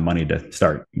 amount of money to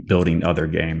start building other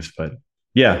games. But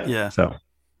yeah. So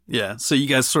you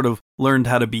guys sort of learned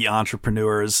how to be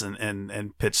entrepreneurs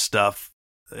and pitch stuff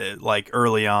like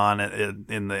early on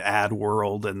in the ad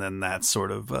world. And then that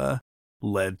sort of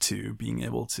led to being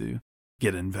able to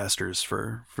get investors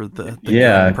for the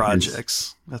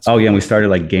projects. That's cool. And we started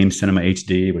like Game Cinema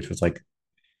HD, which was like,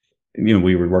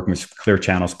 we were working with Clear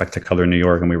Channel, Spectacolor New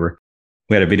York, and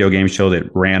we had a video game show that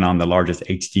ran on the largest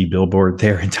HD billboard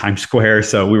there in Times Square.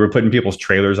 So we were putting people's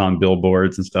trailers on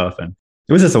billboards and stuff. And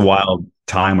it was just a wild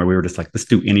time where we were just like, let's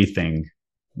do anything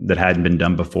that hadn't been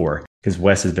done before. Because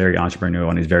Wes is very entrepreneurial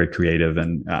and he's very creative,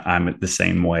 and I'm the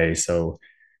same way. So,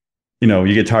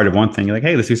 you get tired of one thing, you're like,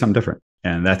 hey, let's do something different.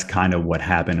 And that's kind of what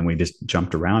happened. And we just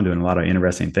jumped around doing a lot of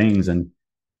interesting things. And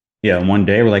yeah, one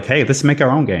day we're like, hey, let's make our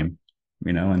own game,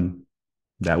 and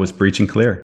that was Breach and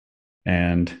Clear.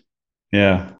 And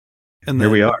yeah, and here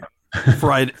we are.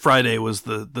 Friday was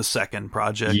the second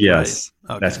project. Yes,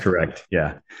 right? That's correct.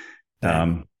 Yeah.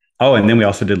 And then we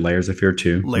also did Layers of Fear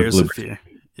 2. Layers of Fear.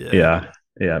 Yeah.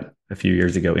 A few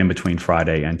years ago, in between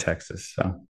Friday and Texas.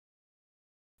 So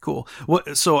cool.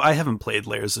 So I haven't played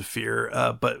Layers of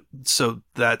Fear, but so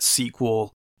that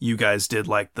sequel, you guys did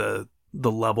like the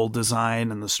level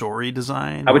design and the story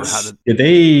design. I would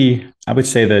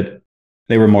say that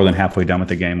they were more than halfway done with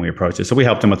the game. We approached it, so we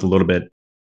helped them with a little bit.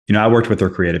 I worked with their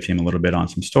creative team a little bit on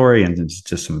some story and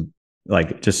just some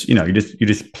you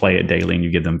just play it daily and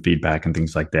you give them feedback and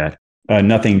things like that.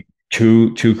 Nothing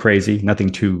too crazy, nothing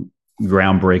too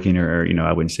groundbreaking, or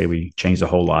I wouldn't say we changed a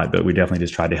whole lot, but we definitely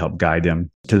just tried to help guide them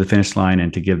to the finish line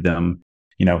and to give them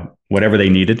whatever they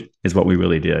needed is what we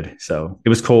really did. So it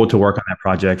was cool to work on that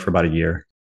project for about a year.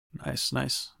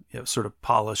 Nice. Yeah, sort of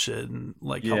polish it and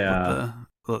help with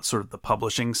the sort of the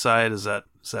publishing side. Is that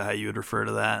how you would refer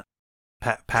to that?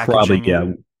 Packaging?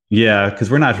 Probably, yeah, because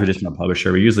we're not a traditional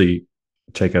publisher. We usually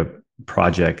take a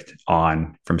project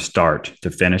on from start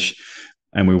to finish.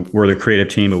 And we're the creative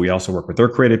team, but we also work with their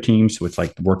creative team. So it's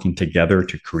like working together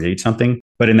to create something.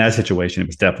 But in that situation, it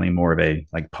was definitely more of a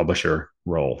publisher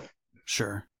role.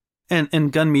 Sure.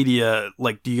 And Gun Media,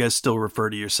 do you guys still refer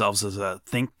to yourselves as a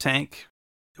think tank?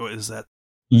 Or is that?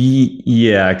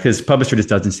 Yeah, because publisher just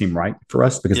doesn't seem right for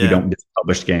us because we don't just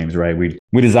publish games, right? We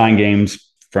design games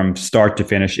from start to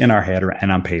finish in our head and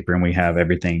on paper, and we have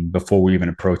everything before we even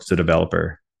approach the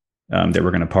developer that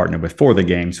we're going to partner with for the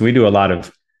game. So we do a lot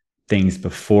of things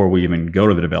before we even go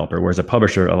to the developer. Whereas a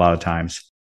publisher, a lot of times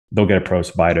they'll get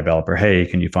approached by a developer. Hey,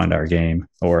 can you fund our game?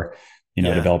 Or, a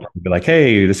developer will be like,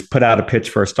 hey, let's put out a pitch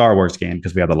for a Star Wars game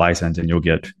because we have the license, and you'll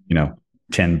get,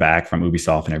 10 back from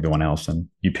Ubisoft and everyone else. And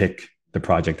you pick the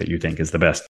project that you think is the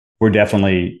best. We're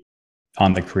definitely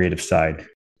on the creative side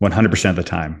 100% of the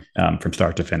time from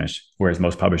start to finish, whereas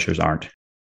most publishers aren't.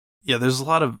 Yeah, there's a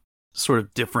lot of sort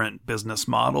of different business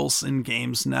models in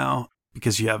games now,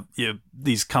 because you have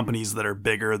these companies that are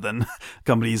bigger than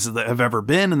companies that have ever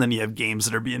been, and then you have games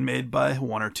that are being made by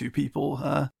one or two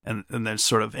people, and there's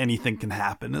sort of anything can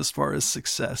happen as far as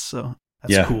success. So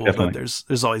that's cool. Definitely. But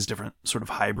there's always different sort of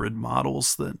hybrid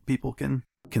models that people can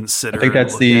consider. I think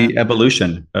that's the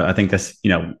evolution. I think that's,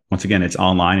 once again, it's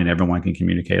online and everyone can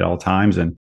communicate at all times.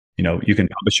 And, you can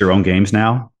publish your own games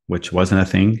now, which wasn't a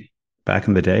thing back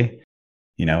in the day.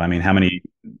 How many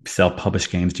self-published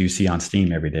games do you see on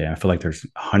Steam every day? I feel like there's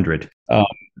 100.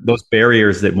 Those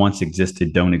barriers that once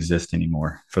existed don't exist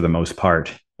anymore for the most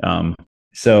part.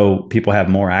 So people have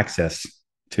more access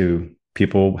to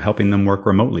people helping them work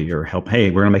remotely or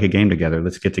hey, we're going to make a game together.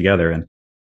 Let's get together. And,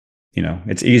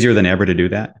 it's easier than ever to do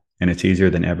that. And it's easier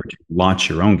than ever to launch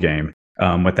your own game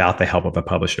without the help of a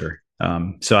publisher.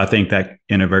 So I think that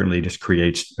inadvertently just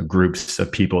creates groups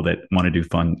of people that want to do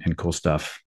fun and cool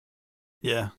stuff.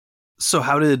 Yeah. So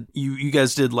how did you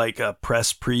guys did a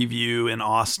press preview in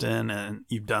Austin, and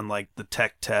you've done the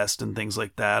tech test and things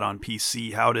like that on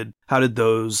PC. How did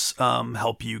those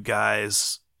help you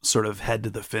guys sort of head to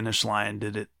the finish line?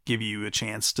 Did it give you a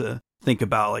chance to think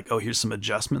about here's some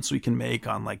adjustments we can make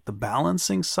on the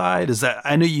balancing side? Is that,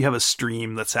 I know you have a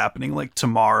stream that's happening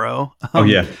tomorrow. Oh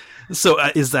yeah. So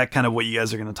is that kind of what you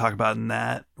guys are going to talk about in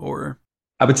that? Or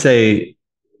I would say,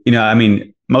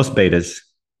 most betas,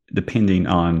 depending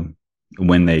on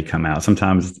when they come out.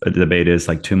 Sometimes the beta is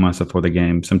 2 months before the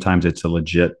game. Sometimes it's a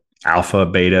legit alpha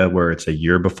beta where it's a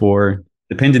year before,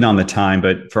 depending on the time.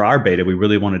 But for our beta, we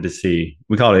really wanted to see,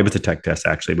 it was a tech test,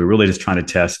 actually. We're really just trying to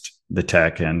test the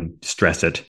tech and stress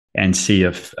it and see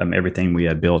if everything we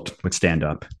had built would stand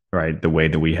up, right, the way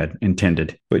that we had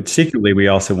intended. But secretly, we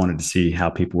also wanted to see how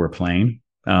people were playing.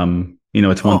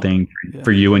 It's one thing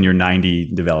for you and your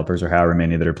 90 developers or however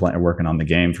many that are working on the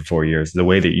game for 4 years. The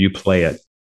way that you play it,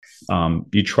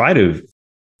 you try to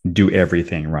do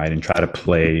everything right and try to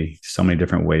play so many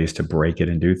different ways to break it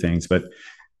and do things. But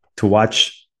to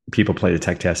watch people play the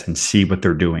tech test and see what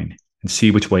they're doing and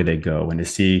see which way they go and to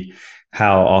see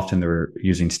how often they're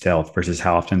using stealth versus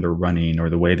how often they're running or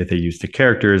the way that they use the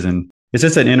characters. And it's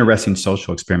just an interesting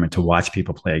social experiment to watch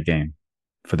people play a game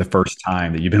for the first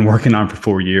time that you've been working on for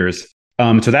 4 years.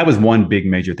 So that was one big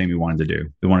major thing we wanted to do.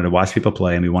 We wanted to watch people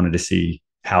play, and we wanted to see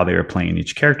how they were playing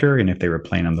each character and if they were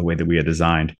playing them the way that we had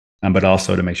designed, but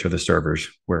also to make sure the servers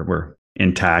were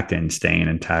intact and staying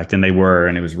intact. And they were,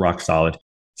 and it was rock solid.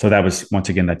 So that was, once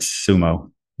again, that's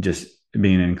sumo, just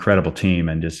being an incredible team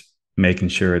and just making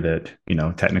sure that,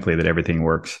 technically that everything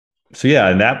works. So yeah,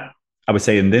 and that I would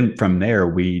say, and then from there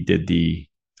we did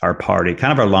our party,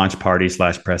 kind of our launch party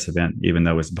 / press event, even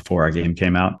though it was before our game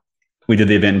came out. We did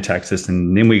the event in Texas,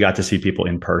 and then we got to see people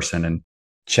in person and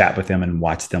chat with them and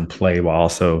watch them play while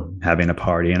also having a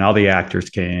party. And all the actors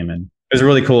came, and it was a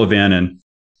really cool event.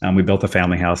 And we built a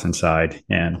family house inside,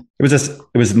 and it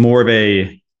was more of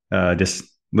a just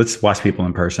let's watch people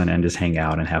in person and just hang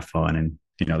out and have fun. And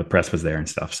the press was there and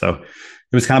stuff. So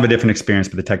it was kind of a different experience,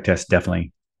 but the tech test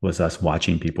definitely was us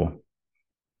watching people.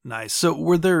 Nice. So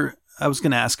I was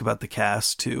going to ask about the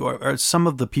cast too. Are some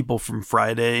of the people from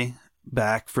Friday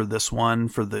back for this one,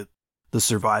 for the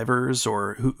survivors,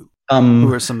 or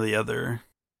who are some of the other?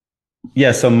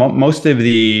 Yeah. So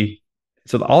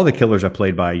all the killers are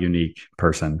played by a unique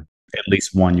person, at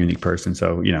least one unique person.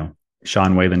 So,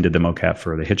 Sean Whalen did the mocap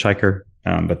for The Hitchhiker,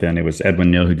 but then it was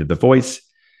Edwin Neal who did the voice.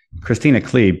 Christina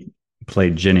Klebe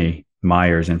played Jenny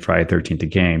Myers in Friday 13th, the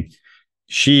game.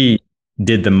 She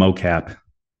did the mocap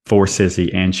for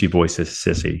Sissy, and she voices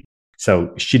Sissy.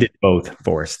 So she did both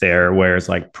for us there, whereas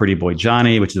like Pretty Boy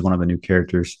Johnny, which is one of the new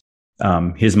characters,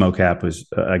 his mocap was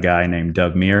a guy named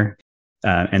Doug Meir.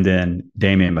 And then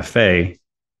Damien Maffei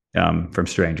from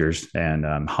Strangers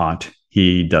and Haunt,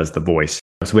 he does the voice.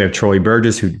 So we have Troy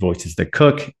Burgess, who voices the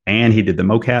cook, and he did the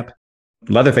mocap.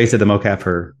 Leatherface did the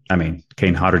mocap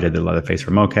Kane Hodder did the Leatherface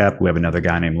for mocap. We have another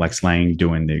guy named Lex Lang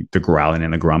doing the growling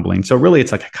and the grumbling. So really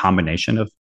it's like a combination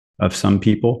of some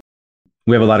people.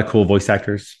 We have a lot of cool voice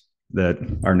actors that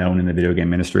are known in the video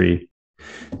game industry.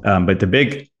 But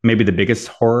maybe the biggest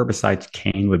horror besides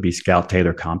Kane would be Scout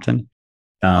Taylor Compton.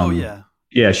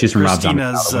 Yeah, she's from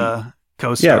Christina's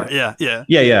co-star.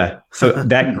 Yeah. So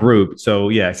that group. So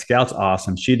yeah, Scout's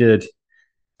awesome. She did.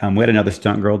 We had another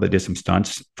stunt girl that did some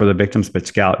stunts for the victims, but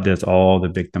Scout does all the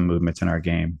victim movements in our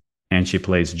game, and she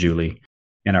plays Julie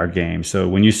in our game. So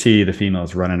when you see the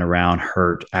females running around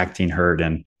acting hurt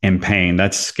and in pain,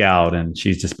 that's Scout, and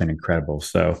she's just been incredible.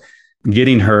 So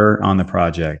getting her on the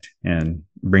project and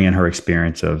bringing her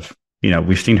experience of,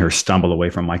 we've seen her stumble away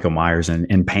from Michael Myers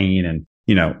in pain, and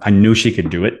I knew she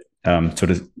could do it. So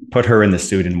to put her in the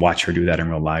suit and watch her do that in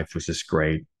real life was just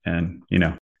great. And,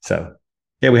 so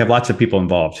yeah, we have lots of people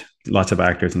involved, lots of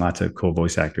actors and lots of cool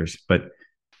voice actors. But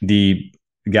the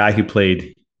guy who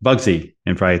played Bugsy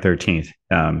in Friday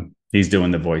 13th, he's doing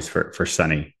the voice for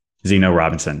Sonny, Zeno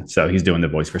Robinson. So he's doing the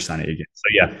voice for Sonny again. So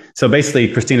yeah, so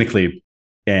basically Christina Klebe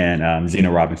and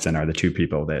Zeno Robinson are the two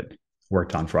people that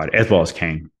worked on Friday, as well as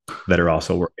Kane, that are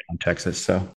also working on Texas.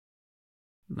 So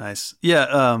nice.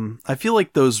 Yeah, I feel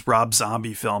like those Rob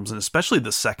Zombie films, and especially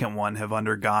the second one, have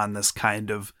undergone this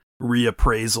kind of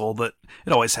reappraisal that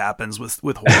it always happens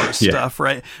with horror stuff,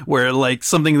 right? Where like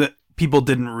something that people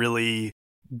didn't really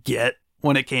get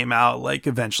when it came out, like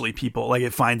eventually people, like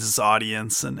it finds its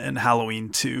audience, and Halloween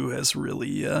 2 has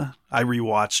really, I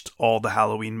rewatched all the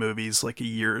Halloween movies like a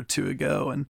year or two ago,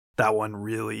 and that one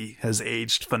really has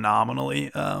aged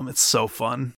phenomenally. It's so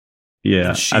fun.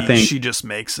 Yeah, I think she just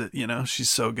makes it,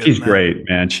 she's so good. She's great,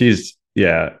 man.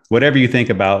 Whatever you think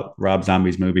about Rob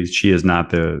Zombie's movies, she is not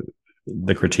the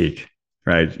critique,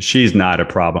 right? She's not a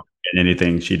problem in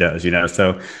anything she does,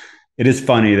 So it is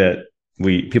funny that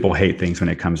people hate things when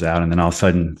it comes out, and then all of a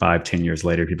sudden 5-10 years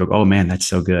later, people go, oh man, that's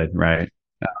so good, right?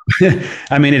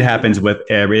 I mean, it happens with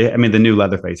the new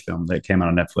Leatherface film that came out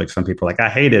on Netflix, some people are like, I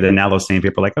hate it, and now those same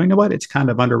people are like, oh, you know what, it's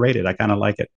kind of underrated, I kind of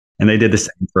like it. And they did the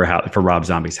same for Rob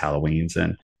Zombie's Halloweens,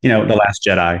 and The Last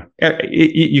Jedi.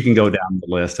 You can go down the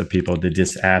list of people that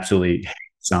just absolutely hate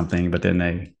something, but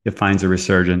then it finds a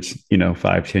resurgence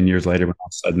 5-10 years later, when all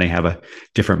of a sudden they have a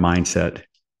different mindset.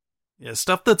 Yeah,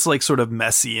 stuff that's like sort of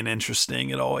messy and interesting,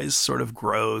 it always sort of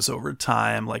grows over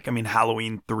time. Like,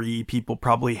 Halloween 3 people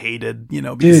probably hated,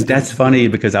 Dude, that's funny,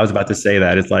 because I was about to say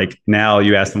that. It's like, now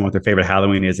you ask them what their favorite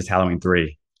Halloween is, it's Halloween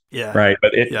 3. Yeah. Right.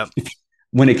 But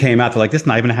when it came out, they're like, this is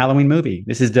not even a Halloween movie,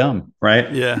 this is dumb,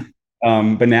 right? Yeah.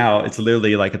 But now it's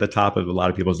literally like at the top of a lot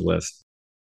of people's list.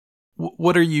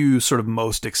 What are you sort of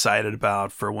most excited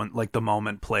about for when, like, the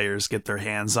moment players get their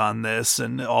hands on this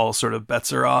and all sort of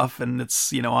bets are off and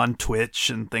it's, on Twitch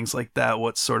and things like that?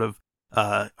 What sort of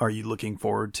are you looking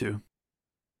forward to?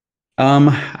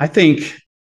 I think,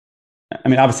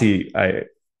 obviously,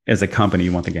 as a company,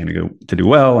 you want the game to do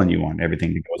well, and you want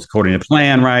everything to go according to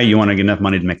plan, right? You want to get enough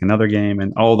money to make another game,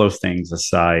 and all those things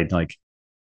aside, like,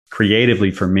 creatively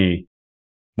for me,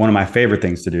 one of my favorite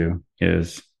things to do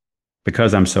is,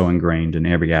 because I'm so ingrained in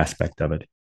every aspect of it,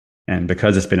 and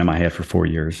because it's been in my head for 4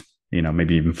 years,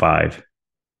 maybe even 5,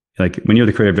 like when you're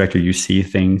the creative director, you see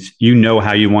things, you know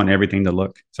how you want everything to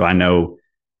look. So I know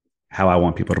how I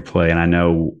want people to play, and I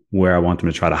know where I want them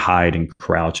to try to hide and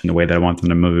crouch, and the way that I want them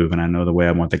to move, and I know the way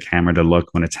I want the camera to look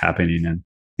when it's happening. And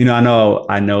I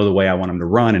know the way I want them to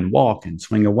run and walk and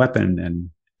swing a weapon and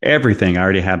everything. I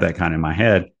already have that kind of in my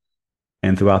head.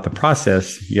 And throughout the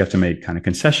process, you have to make kind of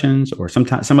concessions, or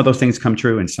sometimes some of those things come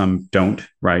true and some don't,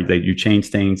 right? That you change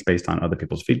things based on other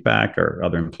people's feedback, or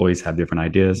other employees have different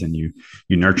ideas, and you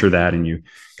nurture that and you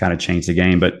kind of change the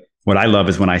game. But what I love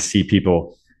is when I see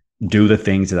people do the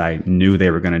things that I knew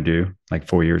they were going to do like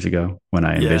 4 years ago when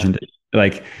I envisioned it.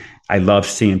 Like, I love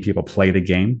seeing people play the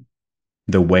game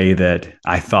the way that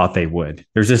I thought they would.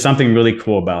 There's just something really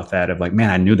cool about that, of like, man,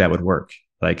 I knew that would work.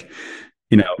 Like,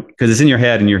 because it's in your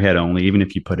head and your head only, even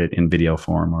if you put it in video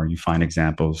form or you find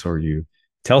examples or you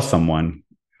tell someone,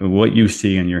 what you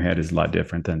see in your head is a lot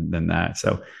different than that.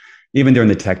 So even during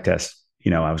the tech test,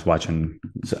 I was watching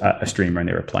a streamer and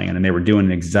they were playing and they were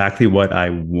doing exactly what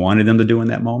I wanted them to do in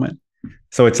that moment.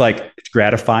 So it's like, it's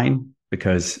gratifying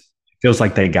because it feels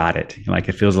like they got it. Like,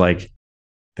 it feels like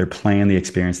they're playing the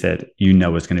experience that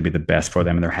is going to be the best for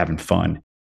them, and they're having fun.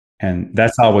 And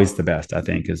that's always the best, I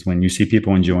think, is when you see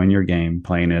people enjoying your game,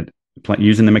 playing it,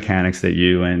 using the mechanics that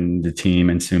you and the team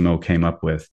and Sumo came up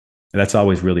with. That's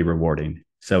always really rewarding.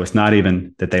 So it's not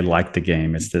even that they like the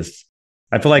game. It's this,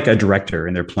 I feel like a director,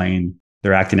 and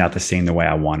they're acting out the scene the way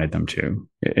I wanted them to,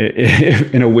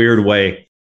 in a weird way,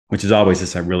 which is always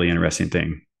just a really interesting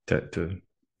thing to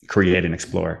create and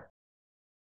explore.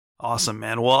 Awesome,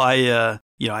 man. Well,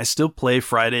 I still play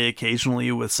Friday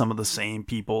occasionally with some of the same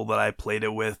people that I played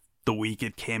it with the week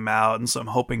it came out, and so I'm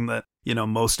hoping that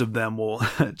most of them will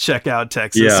check out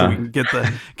Texas, so we can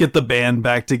get the band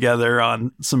back together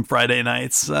on some Friday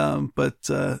nights. But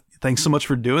thanks so much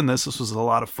for doing this. This was a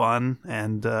lot of fun,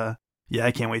 and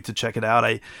I can't wait to check it out.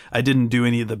 I didn't do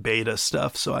any of the beta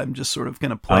stuff, so I'm just sort of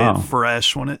gonna play it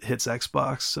fresh when it hits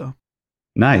Xbox. So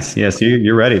nice. Yes,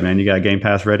 you're ready, man. You got Game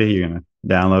Pass ready. You're gonna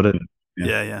download it.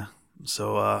 Yeah.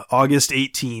 So August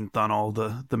 18th on all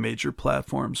the major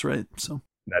platforms, right? So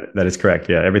that is correct.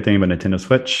 Yeah, everything but Nintendo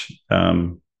Switch,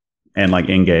 and like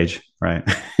Engage, right?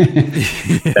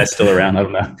 That's still around. I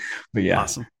don't know, but yeah,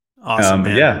 awesome,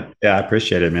 man. Yeah, I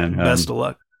appreciate it, man. Best of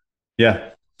luck.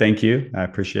 Yeah, thank you. I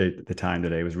appreciate the time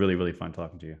today. It was really, really fun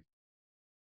talking to you.